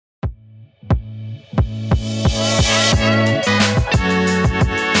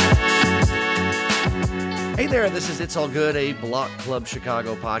there, this is It's All Good, a Block Club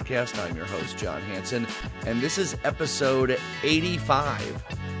Chicago podcast. I'm your host, John Hansen, and this is episode 85.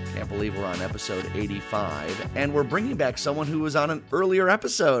 Can't believe we're on episode 85, and we're bringing back someone who was on an earlier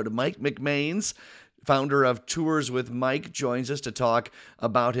episode. Mike McMains, founder of Tours with Mike, joins us to talk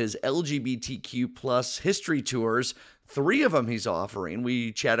about his LGBTQ plus history tours. 3 of them he's offering.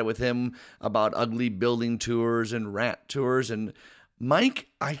 We chatted with him about ugly building tours and rat tours, and Mike,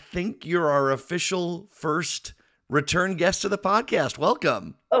 I think you're our official first return guest to the podcast.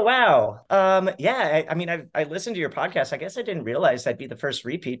 Welcome. Oh, wow. I listened to your podcast. I guess I didn't realize I'd be the first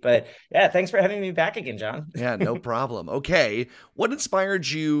repeat, but yeah, thanks for having me back again, John. Yeah, no problem. Okay. What inspired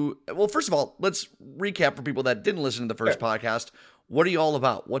you? Well, first of all, let's recap for people that didn't listen to the first podcast. What are you all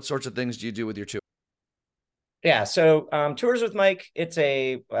about? What sorts of things do you do with your tour? Yeah. So Tours with Mike, it's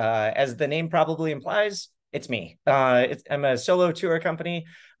as the name probably implies, it's me. I'm a solo tour company.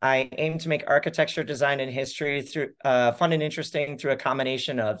 I aim to make architecture, design, and history through fun and interesting through a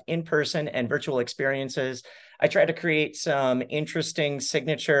combination of in-person and virtual experiences. I try to create some interesting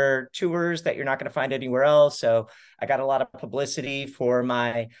signature tours that you're not going to find anywhere else. So I got a lot of publicity for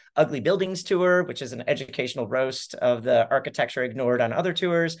my Ugly Buildings tour, which is an educational roast of the architecture ignored on other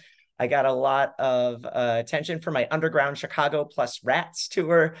tours. I got a lot of attention for my Underground Chicago plus Rats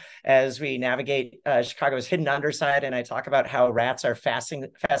tour as we navigate Chicago's hidden underside. And I talk about how rats are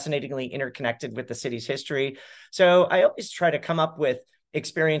fascinatingly interconnected with the city's history. So I always try to come up with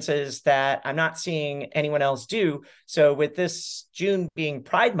experiences that I'm not seeing anyone else do. So with this June being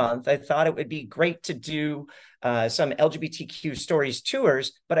Pride Month, I thought it would be great to do some LGBTQ stories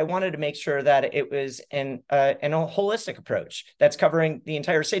tours, but I wanted to make sure that it was a holistic approach that's covering the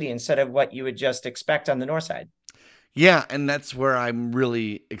entire city instead of what you would just expect on the north side. Yeah, and that's where I'm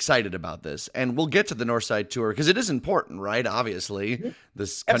really excited about this. And we'll get to the North Side Tour because it is important, right? Obviously,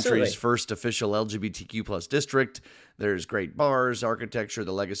 this country's first official LGBTQ plus district. There's great bars, architecture,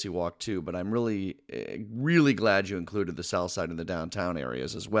 the Legacy Walk too. But I'm really, really glad you included the South Side and the downtown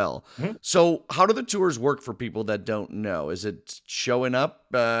areas as well. Mm-hmm. So how do the tours work for people that don't know? Is it showing up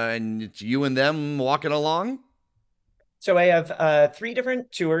and it's you and them walking along? So I have 3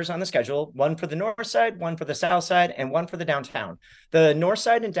 different tours on the schedule, one for the north side, one for the south side, and one for the downtown. The north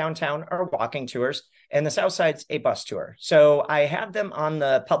side and downtown are walking tours, and the south side's a bus tour. So I have them on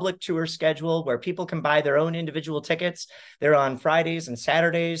the public tour schedule where people can buy their own individual tickets. They're on Fridays and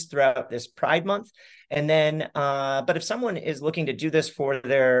Saturdays throughout this Pride Month. And then, but if someone is looking to do this for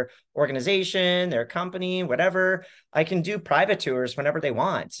their organization, their company, whatever, I can do private tours whenever they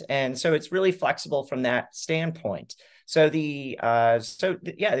want. And so it's really flexible from that standpoint. So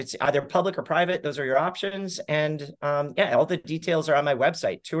it's either public or private. Those are your options. And all the details are on my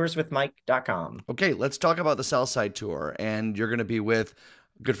website, tourswithmike.com. Okay, let's talk about the South Side Tour. And you're going to be with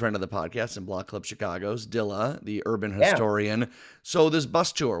a good friend of the podcast and Block Club Chicago's, Dilla, the urban historian. Yeah. So this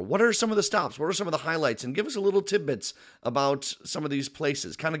bus tour, what are some of the stops? What are some of the highlights? And give us a little tidbits about some of these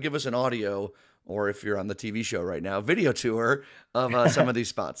places. Kind of give us an audio, or if you're on the TV show right now, video tour of some of these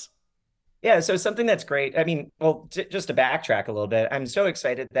spots. Yeah, so something that's great. I mean, well, just to backtrack a little bit, I'm so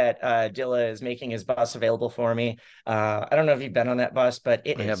excited that Dilla is making his bus available for me. I don't know if you've been on that bus, but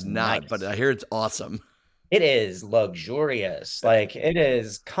I have not, nice. But I hear it's awesome. It is luxurious. Like, it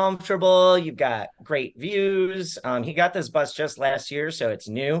is comfortable. You've got great views. He got this bus just last year, so it's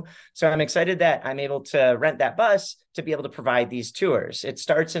new. So I'm excited that I'm able to rent that bus to be able to provide these tours. It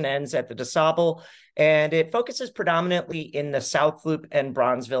starts and ends at the DeSable, and it focuses predominantly in the South Loop and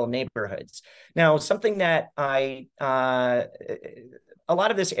Bronzeville neighborhoods. Now, something that a lot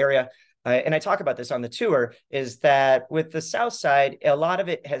of this area, and I talk about this on the tour, is that with the South Side, a lot of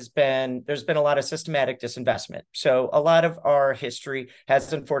it there's been a lot of systematic disinvestment. So a lot of our history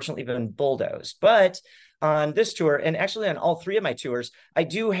has unfortunately been bulldozed. But on this tour, and actually on all 3 of my tours, I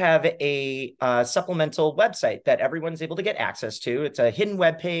do have a supplemental website that everyone's able to get access to. It's a hidden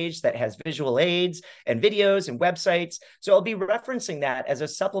web page that has visual aids and videos and websites. So I'll be referencing that as a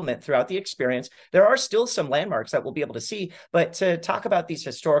supplement throughout the experience. There are still some landmarks that we'll be able to see, but to talk about these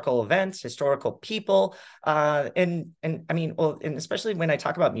historical events, historical people, and especially when I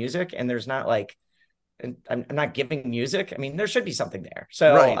talk about music and there's not like, and I'm not giving music. I mean, there should be something there.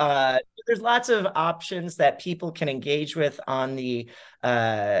 So there's lots of options that people can engage with on the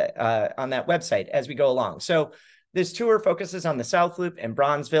on that website as we go along. So this tour focuses on the South Loop and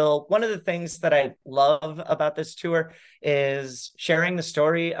Bronzeville. One of the things that I love about this tour is sharing the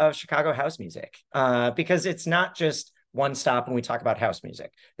story of Chicago house music, because it's not just one stop when we talk about house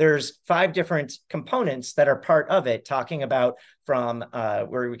music. There's 5 different components that are part of it, talking about from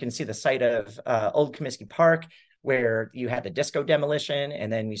where we can see the site of Old Comiskey Park, where you had the disco demolition,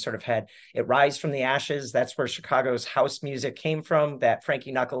 and then we sort of had it rise from the ashes. That's where Chicago's house music came from, that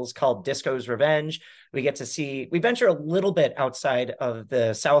Frankie Knuckles called Disco's Revenge. We venture a little bit outside of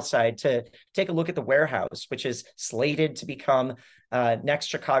the South Side to take a look at the Warehouse, which is slated to become next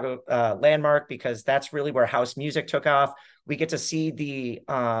Chicago landmark, because that's really where house music took off. We get to see the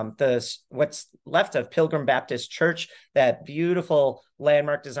what's left of Pilgrim Baptist Church, that beautiful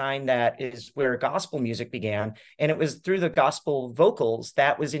landmark design that is where gospel music began. And it was through the gospel vocals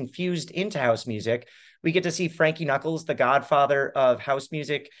that was infused into house music. We get to see Frankie Knuckles, the godfather of house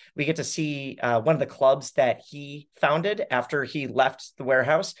music. We get to see one of the clubs that he founded after he left the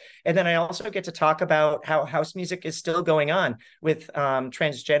Warehouse. And then I also get to talk about how house music is still going on with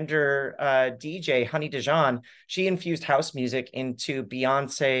transgender DJ Honey Dijon. She infused house music into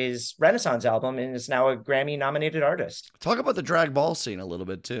Beyonce's Renaissance album and is now a Grammy-nominated artist. Talk about the drag ball scene a little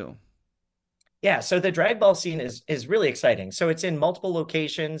bit too. Yeah, so the drag ball scene is really exciting. So it's in multiple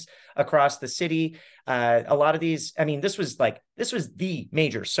locations across the city. A lot of these, I mean, this was the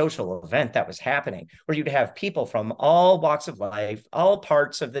major social event that was happening, where you'd have people from all walks of life, all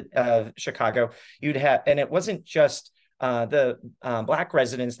parts of Chicago. You'd have, and it wasn't just the Black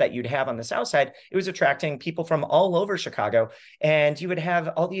residents that you'd have on the South Side. It was attracting people from all over Chicago, and you would have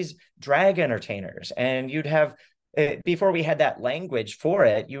all these drag entertainers, and you'd have, before we had that language for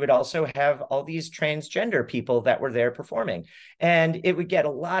it, you would also have all these transgender people that were there performing. And it would get a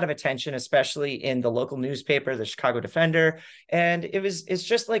lot of attention, especially in the local newspaper, the Chicago Defender. And it's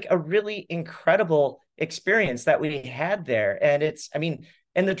just like a really incredible experience that we had there. And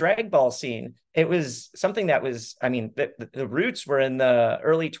in the drag ball scene, it was something that was, the roots were in the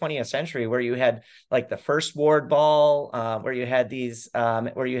early 20th century, where you had like the first ward ball, where you had these,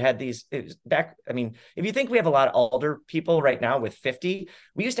 it was back. I mean, if you think we have a lot of older people right now with 50,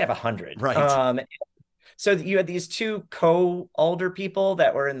 we used to have 100. Right. So you had these two co-alder people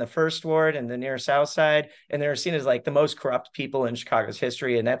that were in the first ward and the near South Side, and they're seen as like the most corrupt people in Chicago's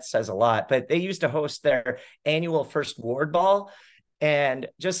history. And that says a lot, but they used to host their annual first ward ball. And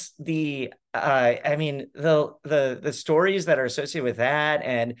just the stories that are associated with that,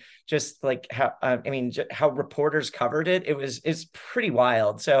 and just like how reporters covered it's pretty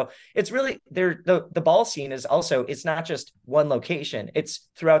wild. So it's really there. The ball scene is also, it's not just one location, it's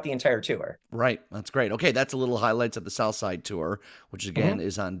throughout the entire tour. Right. That's great. Okay. That's a little highlights of the South Side tour, which again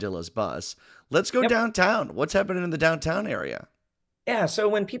is on Dilla's bus. Let's go downtown. What's happening in the downtown area? Yeah, so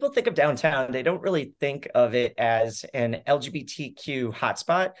when people think of downtown, they don't really think of it as an LGBTQ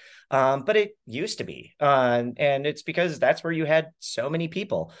hotspot, but it used to be. And it's because that's where you had so many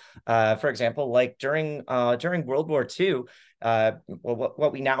people. For example, like during World War II,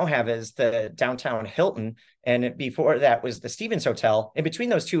 what we now have is the downtown Hilton, and before that was the Stevens Hotel. In between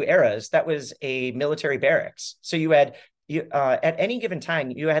those two eras, that was a military barracks. So you had at any given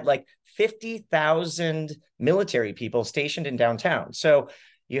time, you had like 50,000 military people stationed in downtown. So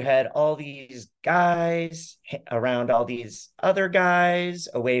you had all these guys around all these other guys,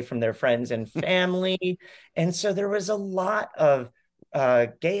 away from their friends and family. And so there was a lot of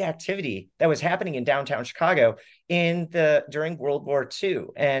gay activity that was happening in downtown Chicago during World War II.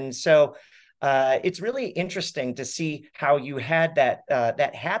 And so it's really interesting to see how you had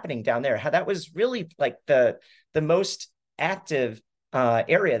that happening down there, how that was really like the most active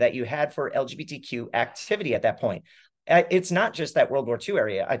area that you had for LGBTQ activity at that point. It's not just that World War II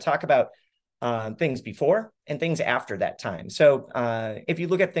area. I talk about things before and things after that time. So if you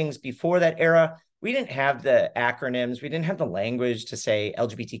look at things before that era, we didn't have the acronyms. We didn't have the language to say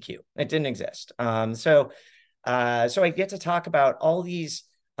LGBTQ. It didn't exist. So I get to talk about all these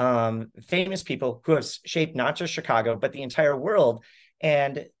famous people who have shaped not just Chicago, but the entire world.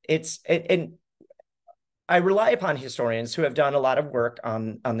 And I rely upon historians who have done a lot of work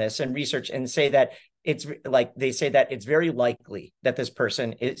on this and research, and say that it's very likely that this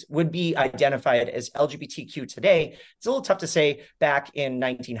person would be identified as LGBTQ today. It's a little tough to say back in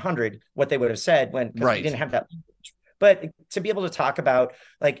 1900 what they would have said, because we didn't have that language. But to be able to talk about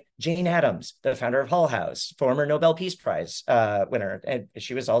like Jane Addams, the founder of Hull House, former Nobel Peace Prize winner, and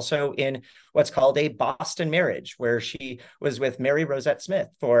she was also in what's called a Boston marriage, where she was with Mary Rosette Smith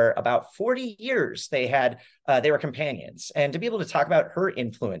for about 40 years. They were companions. And to be able to talk about her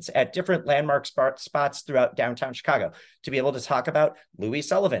influence at different landmark spots throughout downtown Chicago, to be able to talk about Louis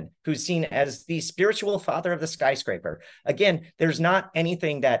Sullivan, who's seen as the spiritual father of the skyscraper. Again, there's not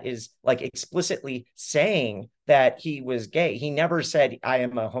anything that is like explicitly saying that he was gay. He never said, I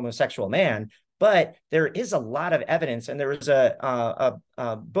am a homosexual man, but there is a lot of evidence. And there was a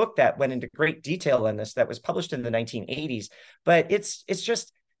book that went into great detail in this that was published in the 1980s. But it's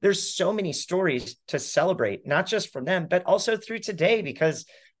just there's so many stories to celebrate, not just from them, but also through today. Because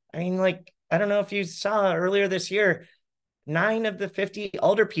I mean, like, I don't know if you saw earlier this year, 9 of the 50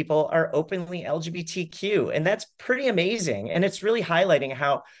 older people are openly LGBTQ, and that's pretty amazing. And it's really highlighting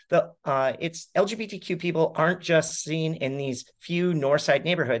how it's LGBTQ people aren't just seen in these few north side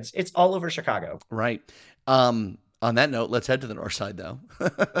neighborhoods. It's all over Chicago. Right. On that note, let's head to the north side, though.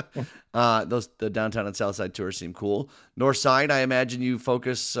 The downtown and south side tours seem cool. North side, I imagine you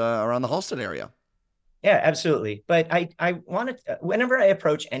focus around the Halsted area. Yeah, absolutely. But I want to, whenever I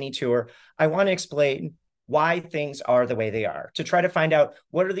approach any tour, I want to explain why things are the way they are, to try to find out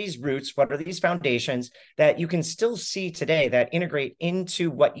what are these roots, what are these foundations that you can still see today that integrate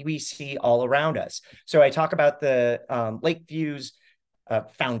into what we see all around us. So I talk about the Lakeview's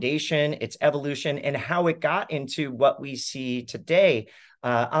foundation, its evolution, and how it got into what we see today.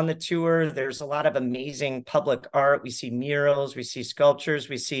 On the tour, there's a lot of amazing public art. We see murals, we see sculptures,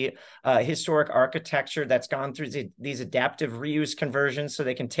 we see historic architecture that's gone through these adaptive reuse conversions so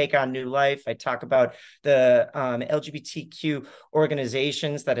they can take on new life. I talk about the LGBTQ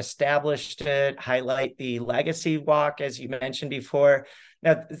organizations that established it, highlight the legacy walk, as you mentioned before.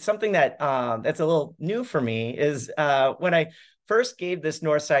 Now, something that that's a little new for me is when I first gave this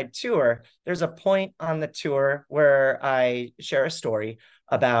North Side tour, there's a point on the tour where I share a story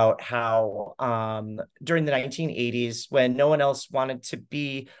about how during the 1980s, when no one else wanted to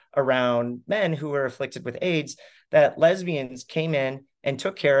be around men who were afflicted with AIDS, that lesbians came in and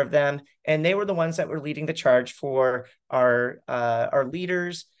took care of them. And they were the ones that were leading the charge for our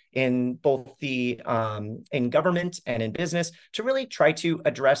leaders in both the in government and in business to really try to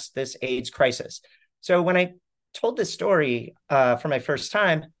address this AIDS crisis. So when I told this story for my first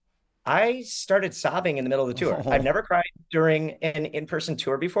time, I started sobbing in the middle of the tour. I've never cried during an in-person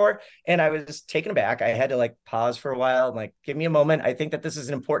tour before, and I was taken aback. I had to like pause for a while and like, give me a moment. I think that this is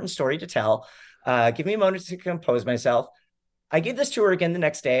an important story to tell. Give me a moment to compose myself. I gave this tour again the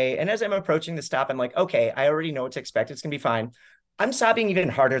next day, and as I'm approaching the stop, I'm like, okay, I already know what to expect. It's gonna be fine. I'm sobbing even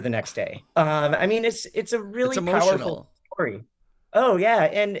harder the next day. I mean, it's a really powerful story. Oh yeah,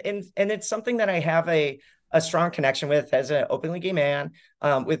 and it's something that I have a strong connection with as an openly gay man,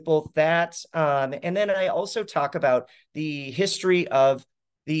 with both that. And then I also talk about the history of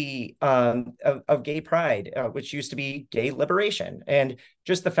the of gay pride, which used to be gay liberation, and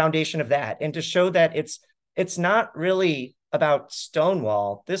just the foundation of that. And to show that it's not really about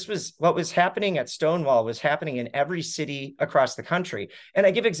Stonewall. This was what was happening at Stonewall was happening in every city across the country. And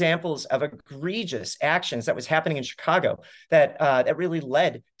I give examples of egregious actions that was happening in Chicago that really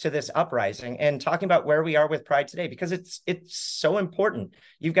led to this uprising, and talking about where we are with Pride today, because it's so important.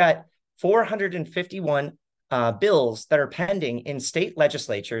 You've got 451 bills that are pending in state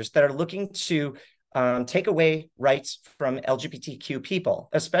legislatures that are looking to take away rights from LGBTQ people,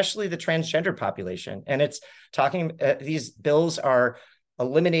 especially the transgender population. And it's talking, these bills are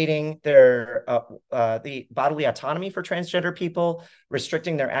eliminating the bodily autonomy for transgender people,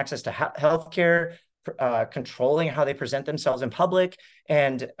 restricting their access to health care, controlling how they present themselves in public,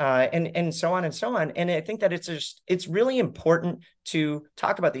 and so on and so on. And I think that it's really important to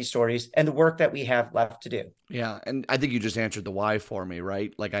talk about these stories and the work that we have left to do. Yeah, and I think you just answered the why for me,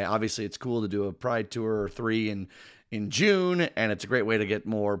 right? Like, obviously it's cool to do a Pride Tour or 3 in June, and it's a great way to get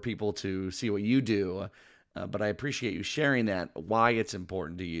more people to see what you do. But I appreciate you sharing that, why it's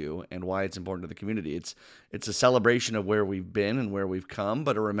important to you and why it's important to the community. It's a celebration of where we've been and where we've come,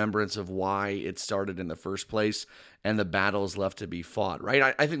 but a remembrance of why it started in the first place and the battles left to be fought,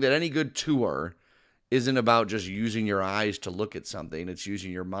 right? I think that any good tour isn't about just using your eyes to look at something. It's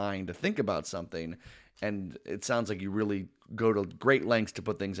using your mind to think about something. And it sounds like you really go to great lengths to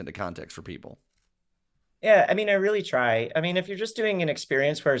put things into context for people. Yeah, I mean, I really try. I mean, if you're just doing an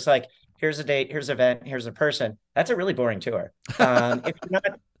experience where it's like, here's a date, here's an event, here's a person, that's a really boring tour.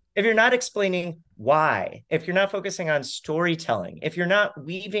 If you're not explaining why, if you're not focusing on storytelling, if you're not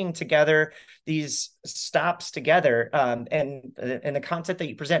weaving together these stops together, and the content that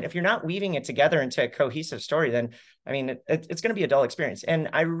you present, if you're not weaving it together into a cohesive story, then I mean, it's going to be a dull experience. And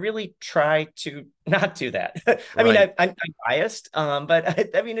I really try to not do that. I mean, I'm biased,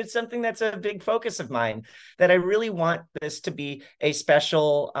 but I mean, it's something that's a big focus of mine, that I really want this to be a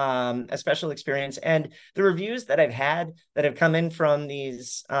special experience. And the reviews that I've had that have come in from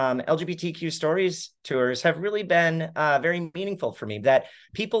these LGBTQ stories tours have really been very meaningful for me, that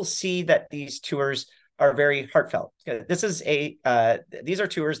people see that these tours are very heartfelt. These are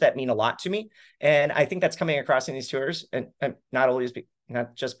tours that mean a lot to me. And I think that's coming across in these tours, and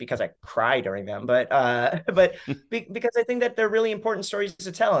not just because I cry during them, but because I think that they're really important stories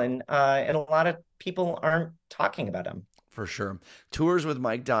to tell, and a lot of people aren't talking about them. For sure.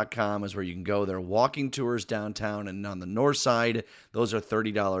 Tourswithmike.com is where you can go. They're walking tours downtown and on the north side. Those are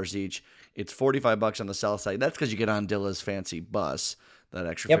 $30 each. It's $45 on the south side. That's because you get on Dilla's fancy bus, that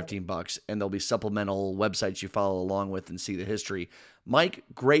extra $15. And there'll be supplemental websites you follow along with and see the history. Mike,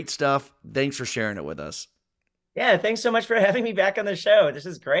 great stuff. Thanks for sharing it with us. Yeah, thanks so much for having me back on the show. This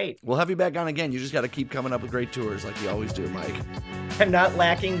is great. We'll have you back on again. You just got to keep coming up with great tours like you always do, Mike. I'm not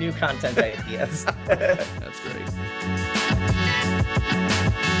lacking new content ideas. That's great.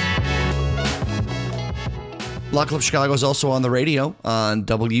 Block Club Chicago is also on the radio on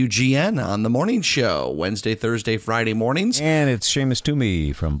WGN on the morning show, Wednesday, Thursday, Friday mornings. And it's Seamus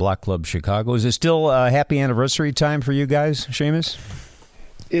Toomey from Block Club Chicago. Is it still a happy anniversary time for you guys, Seamus?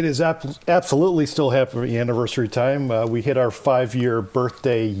 It is absolutely still happy anniversary time. We hit our 5-year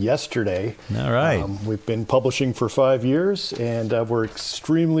birthday yesterday. All right. We've been publishing for 5 years, and we're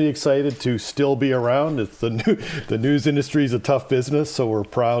extremely excited to still be around. It's the news industry is a tough business, so we're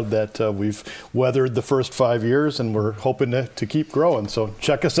proud that we've weathered the first 5 years, and we're hoping to keep growing. So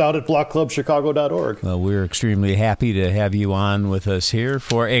check us out at blockclubchicago.org. Well, we're extremely happy to have you on with us here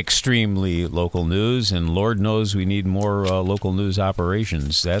for extremely local news, and Lord knows we need more local news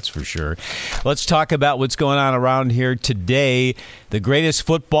operations. That's for sure. Let's talk about what's going on around here today. The greatest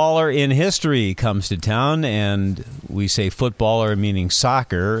footballer in history comes to town, and we say footballer meaning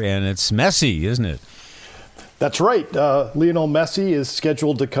soccer, and it's Messi, isn't it? That's right. Lionel Messi is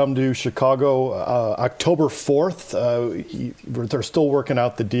scheduled to come to Chicago October 4th. They're still working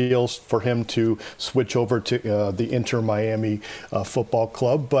out the deals for him to switch over to the Inter Miami Football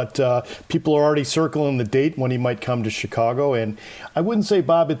Club. But people are already circling the date when he might come to Chicago. And I wouldn't say,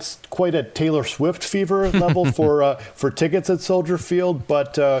 Bob, it's quite a Taylor Swift fever level for tickets at Soldier Field.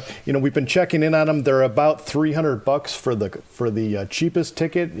 But we've been checking in on them. They're about $300 for the cheapest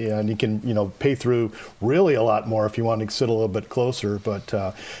ticket, and you can pay through really a lot more if you want to sit a little bit closer. But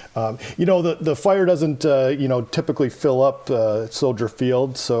the Fire doesn't typically fill up Soldier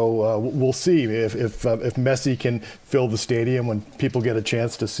Field, so we'll see if Messi can fill the stadium when people get a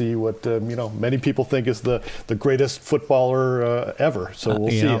chance to see what many people think is the greatest footballer ever. So we'll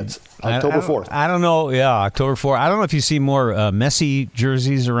see. It's October 4th. I don't know. Yeah, October 4th. I don't know if you see more Messi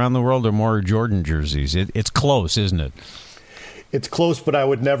jerseys around the world or more Jordan jerseys. It's close, isn't it? It's close, but I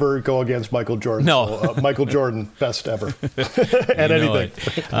would never go against Michael Jordan. No. So, Michael Jordan, best ever at anything.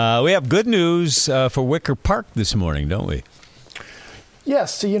 We have good news for Wicker Park this morning, don't we?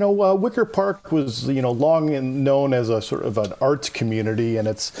 Yes, Wicker Park was, long known as a sort of an arts community, and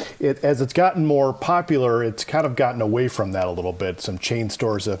as it's gotten more popular, it's kind of gotten away from that a little bit. Some chain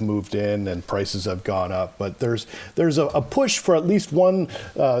stores have moved in, and prices have gone up. But there's a push for at least one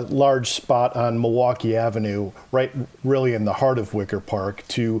large spot on Milwaukee Avenue, right, really in the heart of Wicker Park,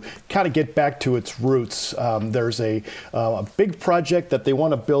 to kind of get back to its roots. There's a big project that they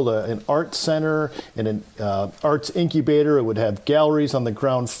want to build an art center and an arts incubator. It would have galleries on the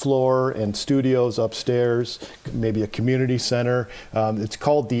ground floor and studios upstairs, maybe a community center. It's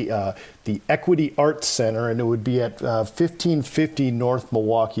called the Equity Arts Center, and it would be at 1550 North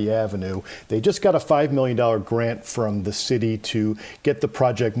Milwaukee Avenue. They just got a $5 million grant from the city to get the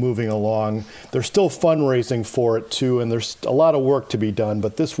project moving along. They're still fundraising for it, too, and there's a lot of work to be done.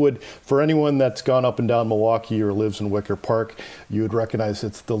 But this would, for anyone that's gone up and down Milwaukee or lives in Wicker Park, you would recognize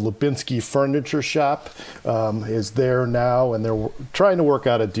it's the Lubinsky Furniture Shop is there now, and they're trying to work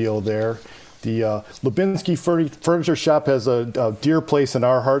out a deal there. The Lubinsky Furniture Shop has a dear place in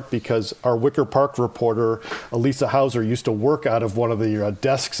our heart because our Wicker Park reporter, Elisa Hauser, used to work out of one of the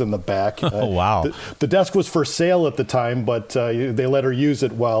desks in the back. Oh, wow. The desk was for sale at the time, but they let her use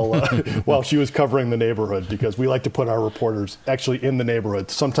it while she was covering the neighborhood, because we like to put our reporters actually in the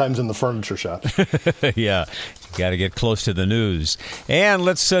neighborhood, sometimes in the furniture shop. Yeah, you got to get close to the news. And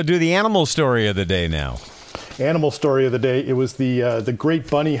let's do the animal story of the day now. Animal story of the day. It was the great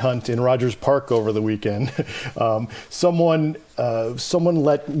bunny hunt in Rogers Park over the weekend. Someone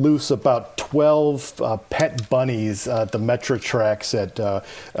let loose about 12 pet bunnies at the Metro tracks at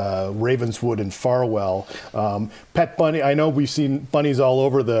Ravenswood and Farwell. Pet bunny, I know we've seen bunnies all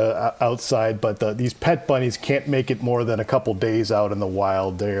over the outside, but these pet bunnies can't make it more than a couple days out in the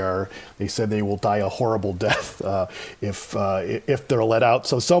wild. They said they will die a horrible death if they're let out.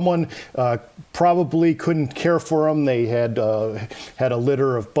 So someone probably couldn't care for them. They had a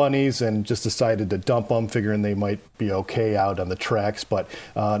litter of bunnies and just decided to dump them, figuring they might be okay out on the tracks. But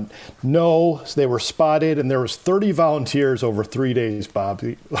no, they were spotted, and there was 30 volunteers over 3 days, Bob,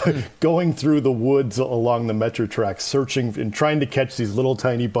 going through the woods along the Metro tracks, searching and trying to catch these little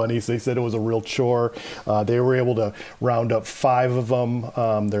tiny bunnies. They said it was a real chore. They were able to round up 5 of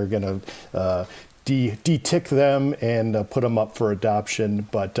them. They're going to de-tick them and put them up for adoption.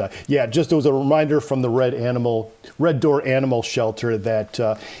 But just as a reminder from the Red Door Animal Shelter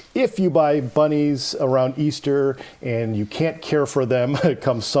that if you buy bunnies around Easter and you can't care for them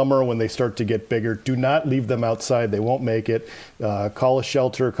come summer when they start to get bigger, do not leave them outside. They won't make it. Call a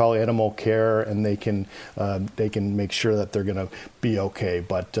shelter, call animal care, and they can make sure that they're going to be okay.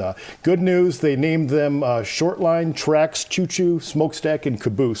 But good news, they named them Shortline, Trax, Choo Choo, Smokestack, and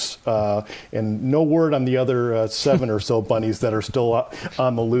Caboose. And no word on the other 7 or so bunnies that are still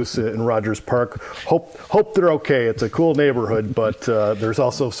on the loose in Rogers Park. Hope they're okay. It's a cool neighborhood, but there's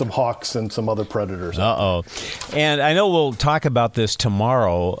also some hawks and some other predators. And I know we'll talk about this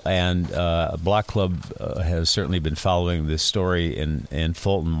tomorrow, and Block Club has certainly been following this story in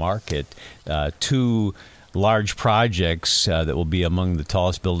Fulton Market. 2 large projects that will be among the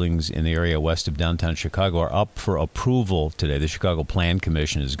tallest buildings in the area west of downtown Chicago are up for approval today. The Chicago Plan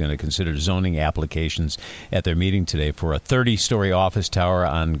Commission is going to consider zoning applications at their meeting today for a 30-story office tower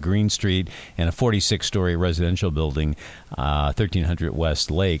on Green Street and a 46-story residential building, 1300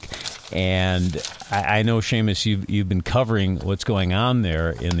 West Lake. And I know, Seamus, you've been covering what's going on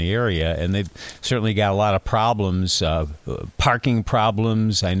there in the area, and they've certainly got a lot of problems, parking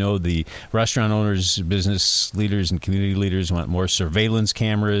problems. I know the restaurant owners, business leaders, and community leaders want more surveillance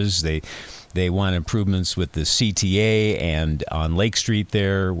cameras. They want improvements with the CTA and on Lake Street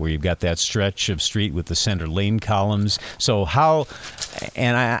there, where you've got that stretch of street with the center lane columns. So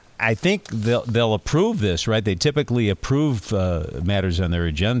I think they'll approve this, right? They typically approve matters on their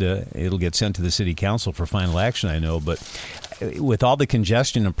agenda. It'll get sent to the city council for final action, I know. But with all the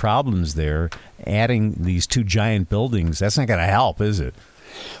congestion and problems there, adding these 2 giant buildings, that's not going to help, is it?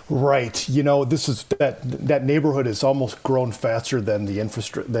 Right. This is that neighborhood has almost grown faster than the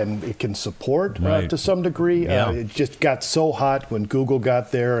infrastructure than it can support to some degree. Yeah. It just got so hot when Google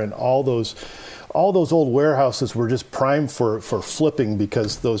got there, and all those old warehouses were just primed for flipping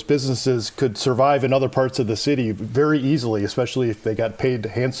because those businesses could survive in other parts of the city very easily, especially if they got paid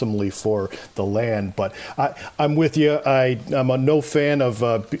handsomely for the land. But I'm with you. I'm a no fan of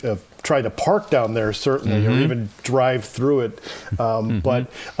try to park down there, certainly, or even drive through it.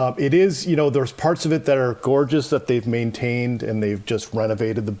 But it is, there's parts of it that are gorgeous that they've maintained, and they've just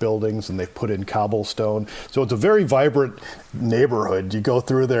renovated the buildings and they've put in cobblestone. So it's a very vibrant neighborhood. You go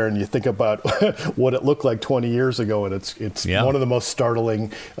through there and you think about what it looked like 20 years ago, and it's one of the most startling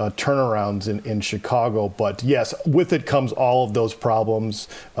turnarounds in Chicago. But yes, with it comes all of those problems,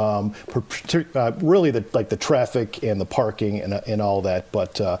 really the traffic and the parking and all that.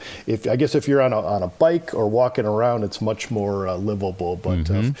 But if you're on a bike or walking around, it's much more livable. But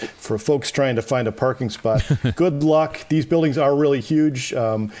for folks trying to find a parking spot, good luck. These buildings are really huge,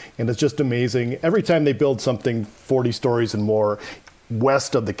 and it's just amazing. Every time they build something 40 stories and more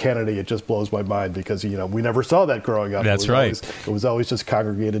west of the Kennedy, it just blows my mind because, we never saw that growing up. That's right. It was always just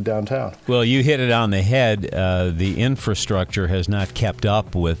congregated downtown. Well, you hit it on the head. The infrastructure has not kept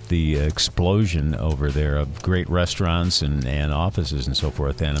up with the explosion over there of great restaurants and offices and so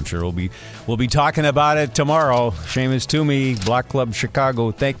forth. And I'm sure we'll be talking about it tomorrow. Seamus Toomey, Block Club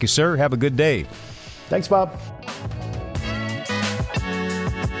Chicago. Thank you, sir. Have a good day. Thanks, Bob.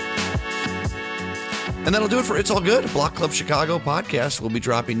 And that'll do it for It's All Good, Block Club Chicago podcast. We'll be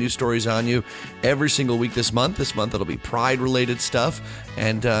dropping new stories on you every single week this month. This month it'll be Pride-related stuff.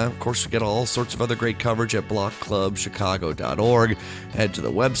 And, of course, we get all sorts of other great coverage at blockclubchicago.org. Head to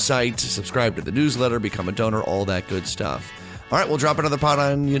the website, subscribe to the newsletter, become a donor, all that good stuff. All right, we'll drop another pod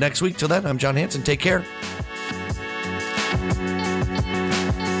on you next week. Till then, I'm John Hanson. Take care.